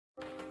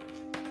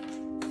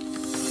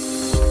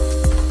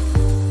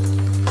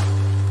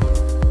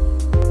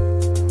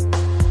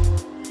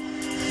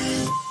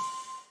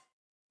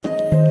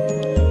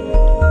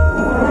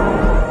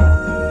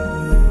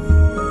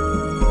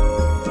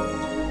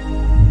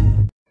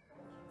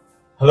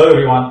Hello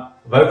everyone,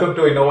 welcome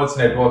to Innoverts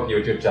Network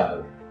YouTube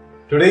channel.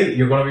 Today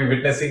you're going to be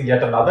witnessing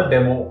yet another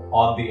demo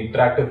on the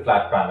interactive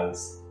flat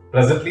panels.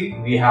 Presently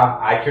we have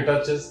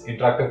ACCUTOUCH's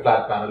interactive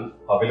flat panel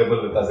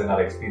available with us in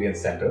our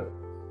experience center.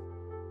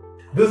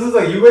 This is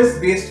a US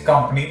based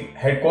company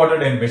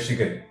headquartered in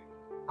Michigan.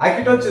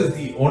 ACCUTOUCH is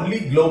the only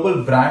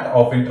global brand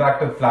of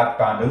interactive flat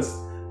panels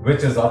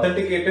which is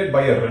authenticated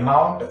by a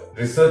renowned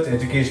research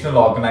educational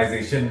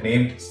organization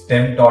named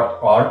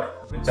STEM.org,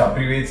 which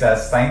abbreviates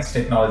as Science,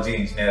 Technology,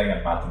 Engineering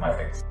and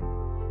Mathematics.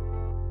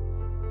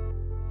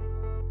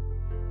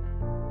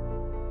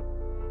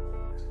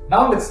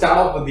 Now let's start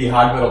off with the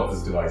hardware of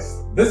this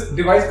device. This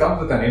device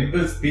comes with an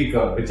inbuilt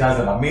speaker which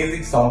has an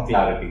amazing sound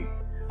clarity.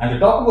 And to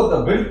talk about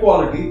the build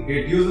quality,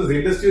 it uses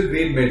industrial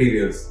grade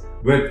materials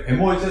with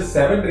MOHS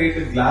 7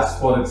 rated glass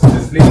for its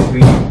display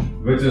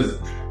screen, which is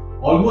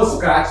almost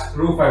scratch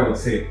proof, I would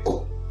say.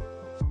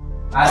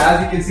 And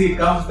as you can see, it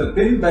comes with a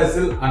thin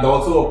bezel and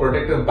also a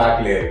protective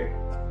back layering.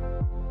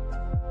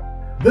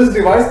 This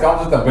device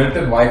comes with a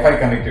built-in Wi-Fi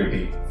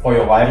connectivity for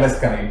your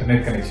wireless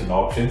internet connection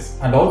options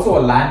and also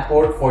a LAN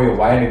port for your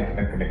wired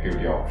internet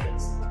connectivity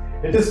options.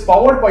 It is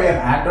powered by an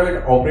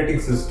Android operating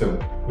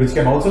system which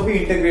can also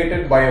be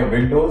integrated by a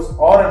Windows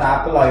or an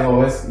Apple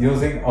iOS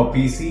using a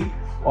PC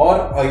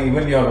or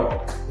even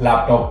your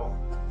laptop.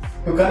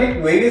 To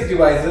connect various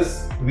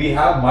devices, we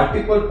have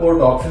multiple port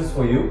options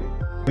for you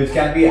which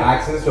can be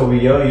accessed over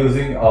here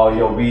using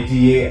your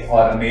VGA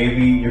or an AV.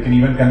 You can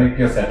even connect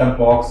your setup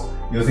box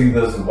using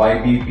this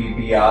YB,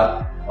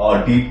 PPR or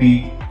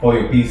DP for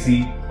your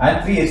PC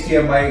and 3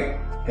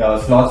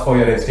 HDMI slots for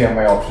your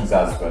HDMI options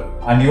as well.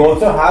 And you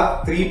also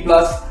have 3+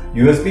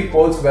 USB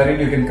ports wherein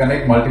you can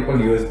connect multiple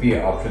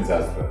USB options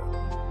as well.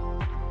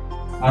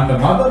 And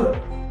another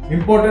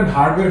important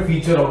hardware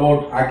feature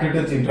about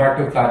ACCUTOUCH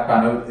interactive flat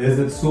panel is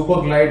its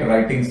super glide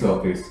writing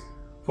surface.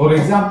 For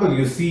example,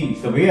 you see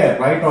the way I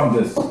write on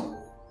this.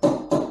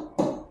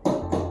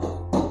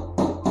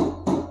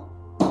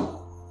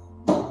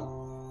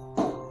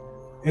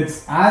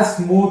 It's as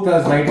smooth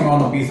as writing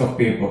on a piece of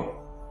paper.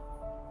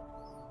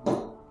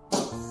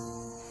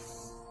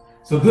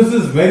 So this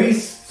is very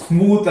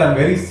smooth and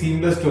very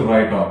seamless to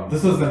write on.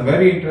 This is a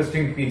very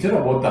interesting feature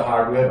about the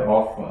hardware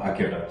of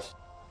ACCUTOUCH.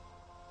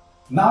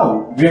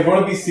 Now we are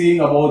going to be seeing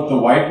about the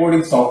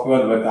whiteboarding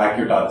software with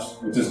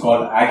ACCUTOUCH, which is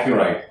called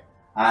ACCUWRITE.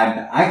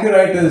 And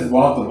ACCUWRITE is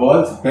one of the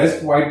world's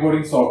best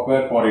whiteboarding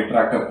software for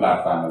interactive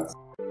flat panels.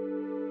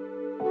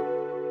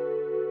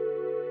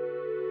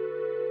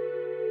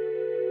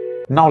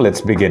 Now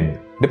let's begin.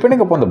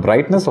 Depending upon the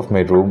brightness of my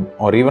room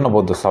or even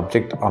about the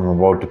subject I'm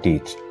about to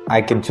teach, I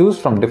can choose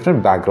from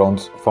different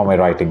backgrounds for my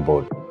writing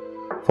board.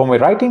 For my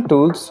writing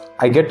tools,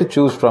 I get to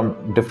choose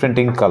from different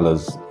ink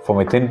colors. For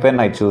my thin pen,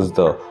 I choose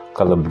the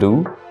color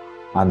blue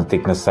and the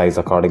thickness size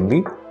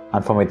accordingly.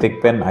 And for my thick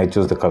pen, I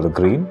choose the color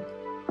green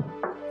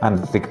and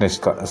the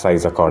thickness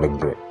size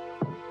accordingly.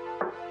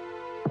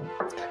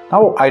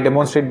 Now I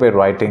demonstrate by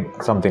writing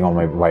something on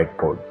my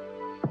whiteboard.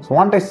 So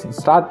once I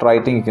start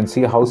writing, you can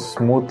see how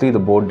smoothly the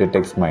board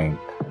detects my ink.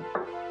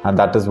 And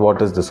that is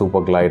what is the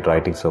Super Glide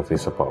writing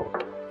surface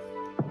about.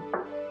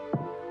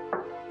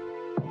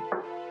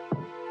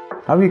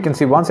 Now you can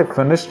see once I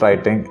finish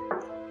writing,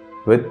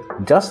 with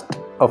just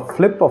a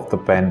flip of the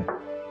pen,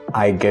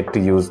 I get to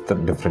use the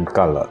different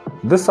color.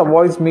 This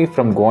avoids me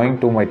from going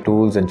to my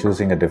tools and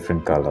choosing a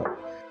different color.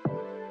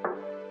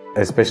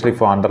 Especially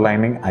for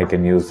underlining, I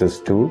can use this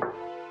tool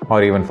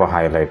or even for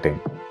highlighting.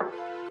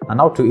 And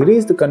now to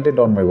erase the content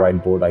on my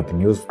whiteboard, I can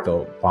use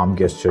the palm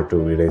gesture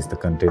to erase the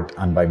content,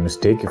 and by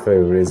mistake if I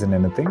erase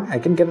anything, I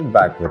can get it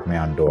back with my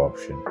undo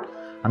option.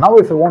 And now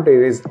if I want to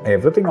erase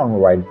everything on my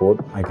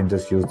whiteboard, I can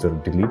just use the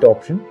delete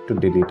option to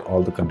delete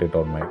all the content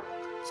on my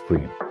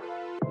screen.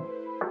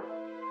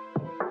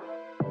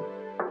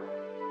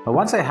 Now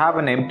once I have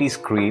an empty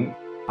screen,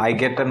 I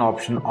get an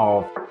option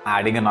of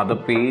adding another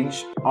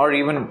page or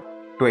even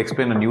to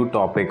explain a new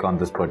topic on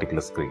this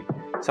particular screen.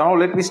 So now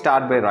let me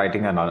start by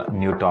writing a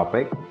new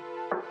topic.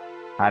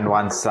 And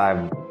once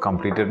I've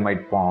completed my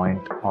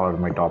point or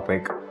my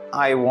topic,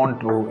 I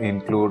want to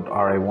include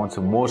or I want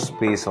some more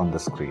space on the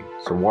screen.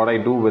 So what I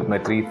do with my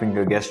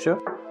 3-finger gesture,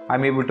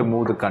 I'm able to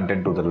move the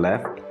content to the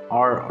left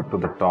or to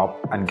the top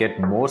and get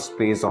more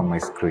space on my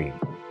screen.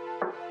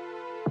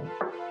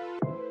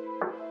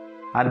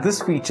 And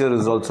this feature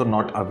is also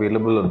not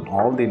available on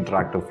all the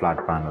interactive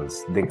flat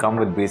panels. They come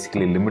with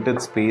basically limited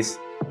space,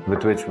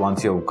 with which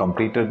once you've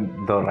completed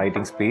the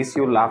writing space,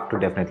 you'll have to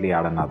definitely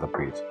add another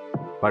page.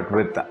 But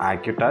with the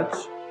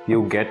ACCUTOUCH,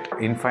 you get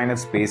infinite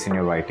space in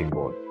your writing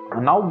board.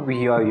 And now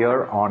we are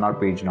here on our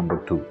page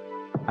number 2.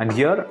 And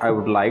here I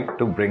would like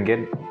to bring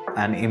in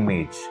an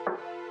image,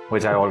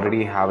 which I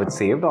already have it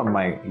saved on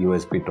my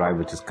USB drive,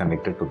 which is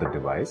connected to the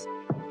device.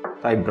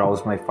 I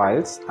browse my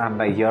files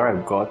and here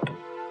I've got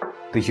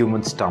the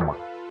human stomach.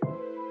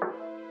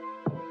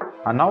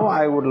 And now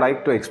I would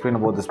like to explain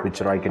about this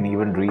picture. I can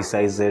even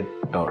resize it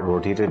or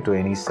rotate it to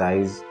any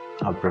size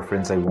or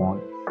preference I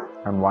want.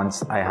 and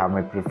once I have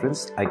my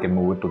preference, I can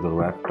move it to the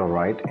left or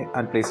right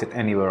and place it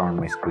anywhere on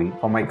my screen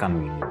for my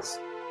convenience.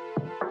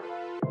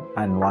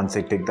 and once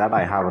I tick that,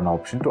 I have an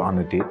option to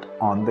annotate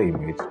on the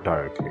image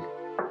directly.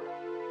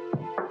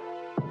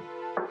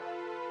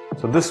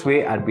 So this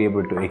way I'd be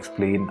able to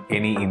explain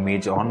any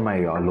image on my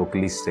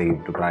locally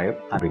saved drive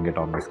and bring it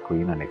on my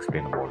screen and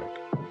explain about it.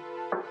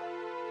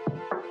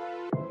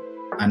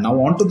 And now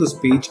onto this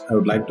page, I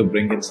would like to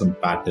bring in some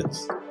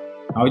patterns.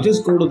 Now I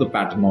just go to the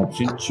pattern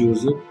option,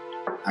 choose it,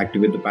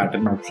 activate the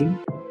pattern option,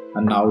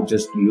 and now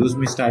just use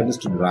my stylus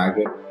to drag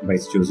it by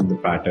choosing the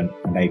pattern,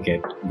 and I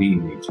get the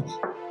images.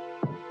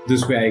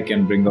 This way I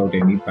can bring out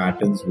any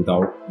patterns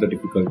without the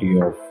difficulty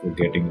of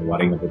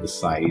worrying about the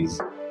size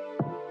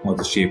or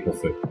the shape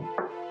of it.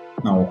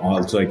 Now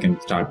also I can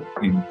start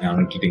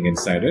annotating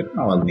inside it.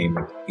 Now I'll name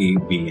it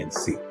A, B and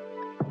C.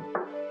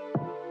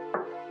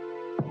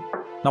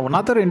 Now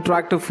another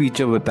interactive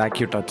feature with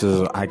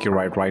ACCUTOUCH's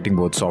ACCUWRITE writing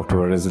board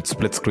software is its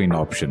split screen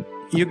option.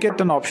 You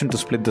get an option to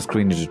split the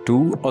screen into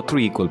 2 or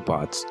 3 equal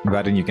parts,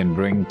 wherein you can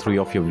bring 3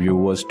 of your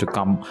viewers to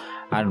come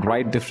and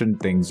write different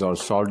things or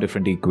solve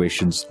different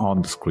equations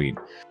on the screen.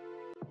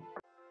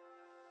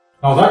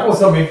 Now that was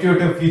some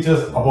intuitive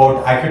features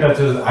about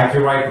ACCUTOUCH's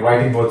ACCUWRITE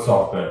writing board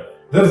software.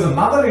 There is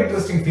another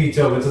interesting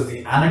feature which is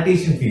the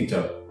annotation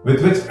feature,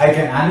 with which I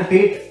can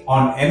annotate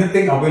on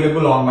anything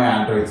available on my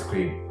Android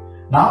screen.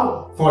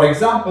 Now, for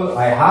example,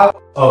 I have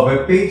a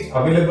web page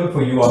available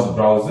for you on the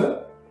browser.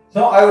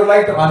 So I would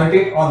like to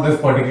annotate on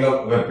this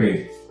particular web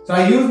page. So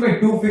I use my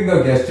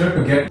 2-finger gesture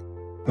to get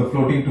the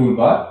floating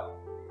toolbar.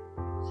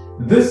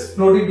 This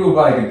floating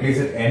toolbar, I can place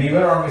it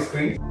anywhere on my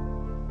screen.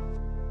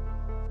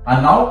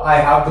 And now I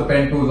have the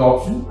pen tools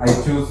option. I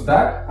choose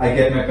that, I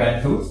get my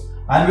pen tools,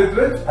 and with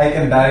which I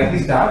can directly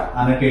start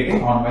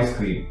annotating on my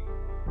screen.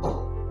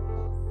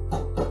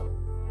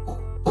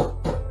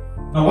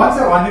 Now once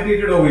I've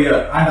annotated over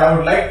here, and I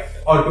would like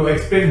to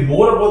explain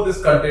more about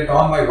this content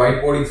on my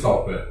whiteboarding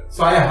software.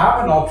 So I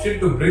have an option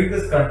to bring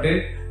this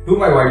content to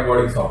my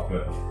whiteboarding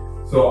software.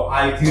 So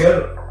I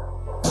clear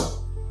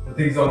the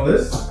things on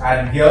this,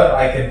 and here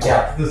I can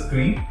capture the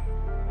screen.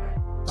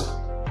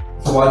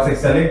 So once I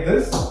select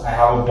this, I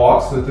have a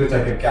box with which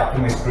I can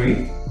capture my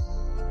screen.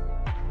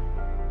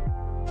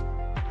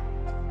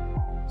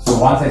 So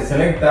once I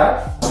select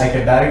that, I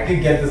can directly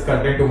get this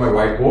content to my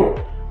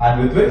whiteboard,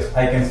 and with which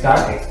I can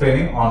start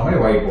explaining on my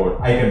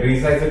whiteboard. I can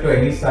resize it to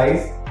any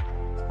size,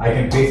 I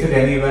can place it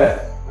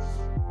anywhere,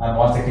 and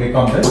once I click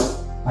on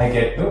this, I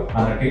get to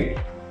annotate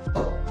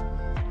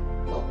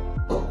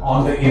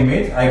on the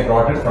image I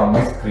brought it from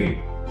my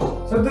screen.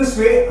 So this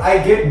way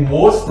I get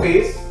more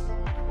space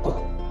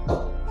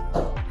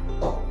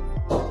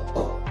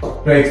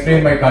to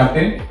explain my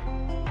content.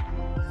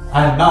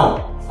 And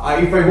now,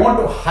 if I want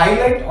to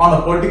highlight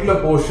on a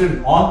particular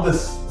portion on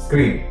this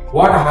screen,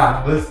 what I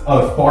have is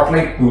a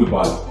spotlight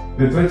toolbar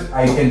with which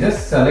I can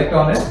just select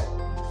on it,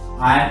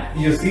 and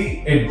you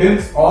see it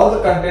dims all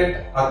the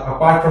content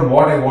apart from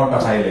what I want to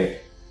highlight.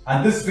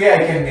 And this way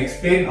I can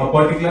explain a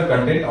particular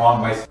content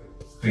on my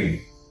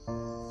screen.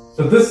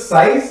 So this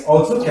size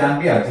also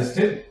can be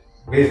adjusted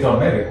based on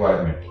my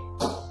requirement.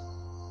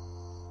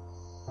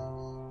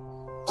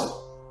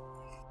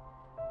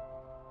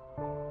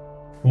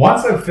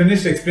 Once I've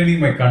finished explaining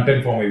my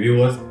content for my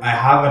viewers, I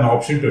have an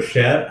option to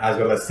share as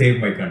well as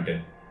save my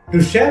content.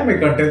 To share my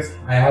contents,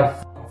 I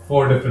have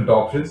 4 different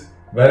options,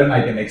 wherein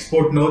I can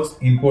export notes,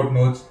 import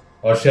notes,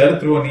 or share it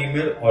through an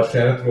email, or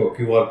share it through a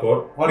QR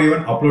code, or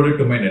even upload it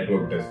to my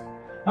network disk.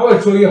 Now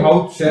I'll show you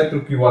how share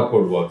through QR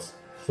code works.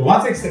 So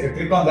once I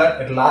click on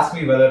that, it will ask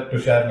me whether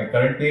to share my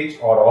current page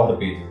or all the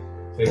pages.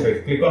 So if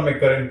I click on my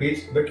current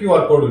page, the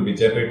QR code will be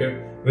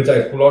generated, which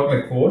I pull out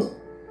my phone.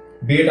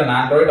 Be it an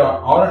Android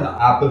or an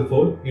Apple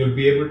phone, you'll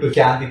be able to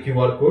scan the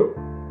QR code,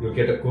 you'll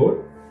get a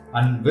code,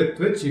 and with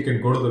which you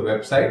can go to the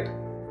website,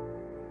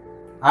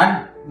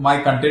 and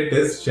my content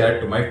is shared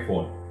to my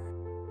phone.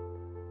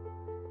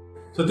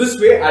 So this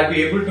way I'll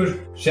be able to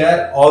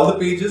share all the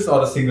pages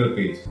or a single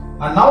page.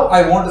 And now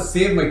I want to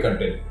save my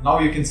content. Now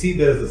you can see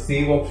there is a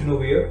save option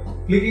over here,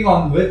 clicking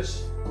on which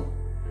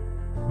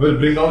will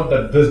bring out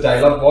this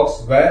dialog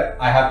box where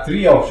I have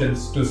 3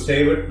 options to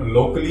save it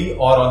locally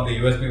or on the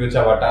USB which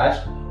I've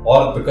attached,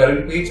 or the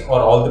current page or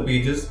all the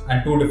pages,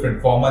 and 2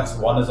 different formats.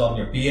 One is on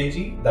your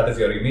PNG, that is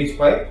your image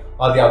file,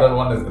 or the other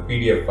one is the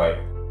PDF file.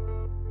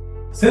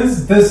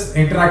 Since this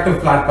interactive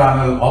flat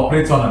panel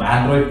operates on an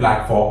Android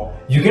platform,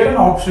 you get an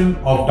option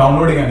of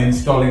downloading and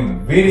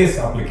installing various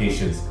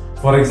applications.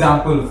 For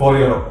example, for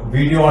your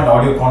video and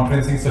audio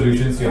conferencing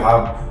solutions, you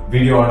have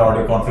video and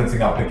audio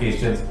conferencing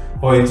applications.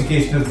 For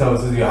educational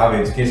services, you have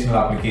educational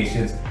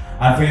applications.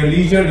 And for your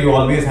leisure, you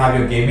always have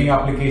your gaming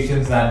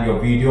applications and your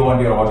video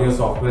and your audio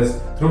softwares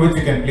through which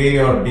you can play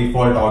your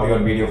default audio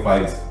and video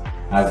files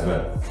as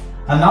well.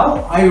 And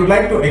now I would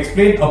like to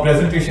explain a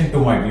presentation to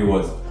my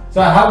viewers.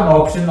 So I have an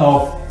option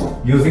of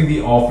using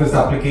the Office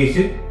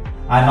application,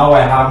 and now I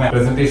have my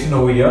presentation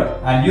over here,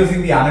 and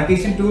using the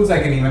annotation tools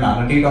I can even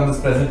annotate on this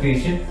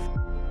presentation,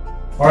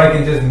 or I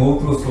can just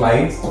move through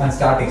slides and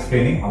start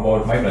explaining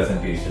about my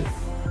presentation.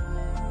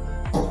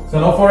 So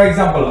now for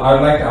example, I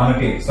would like to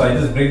annotate. So I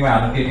just bring my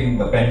annotating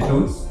the pen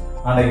tools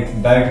and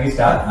I directly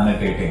start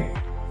annotating.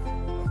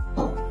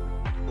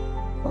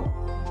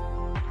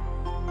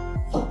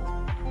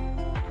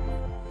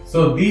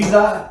 So these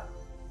are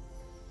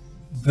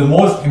the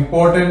most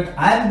important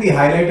and the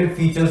highlighted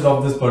features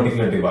of this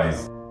particular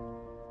device.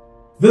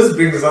 This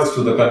brings us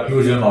to the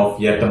conclusion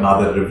of yet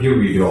another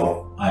review video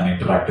of an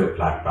interactive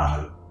flat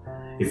panel.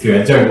 If you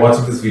enjoyed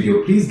watching this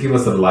video, please give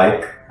us a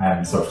like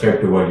and subscribe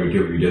to our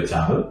YouTube video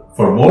channel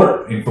for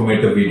more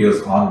informative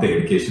videos on the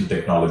education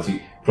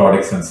technology,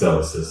 products and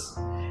services.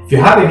 If you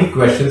have any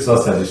questions or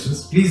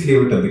suggestions, please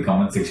leave it in the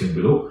comment section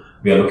below.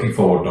 We are looking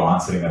forward to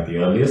answering at the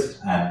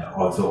earliest and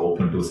also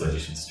open to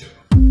suggestions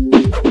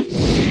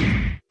too.